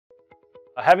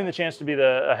Having the chance to be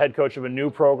the head coach of a new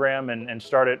program and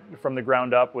start it from the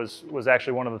ground up was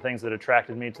actually one of the things that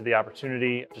attracted me to the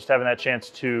opportunity. Just having that chance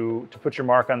to put your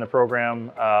mark on the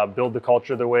program, build the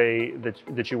culture the way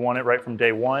that you want it right from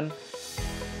day one.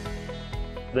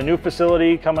 The new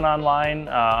facility coming online,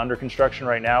 under construction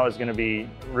right now, is going to be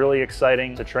really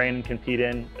exciting to train and compete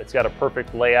in. It's got a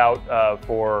perfect layout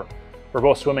for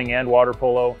both swimming and water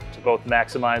polo to both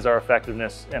maximize our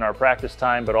effectiveness in our practice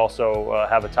time, but also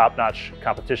have a top-notch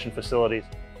competition facility.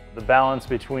 The balance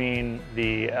between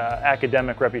the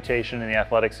academic reputation and the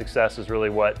athletic success is really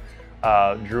what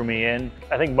drew me in.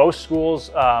 I think most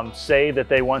schools say that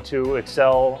they want to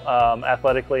excel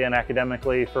athletically and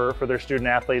academically for their student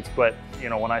athletes, but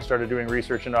when I started doing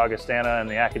research into Augustana and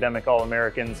the academic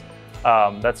All-Americans,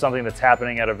 that's something that's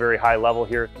happening at a very high level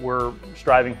here. We're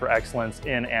striving for excellence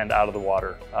in and out of the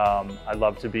water. I'd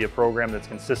love to be a program that's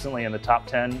consistently in the top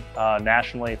 10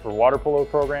 nationally for water polo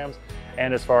programs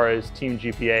and as far as team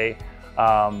GPA.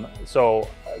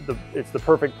 It's the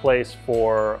perfect place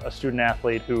for a student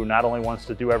athlete who not only wants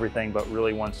to do everything, but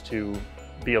really wants to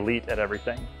be elite at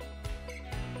everything.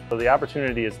 So the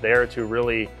opportunity is there to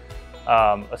really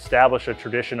establish a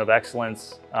tradition of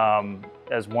excellence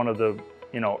as one of the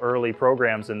early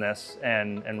programs in this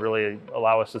and really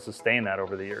allow us to sustain that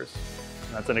over the years.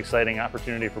 And that's an exciting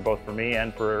opportunity for both for me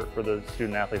and for the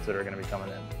student athletes that are going to be coming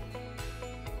in.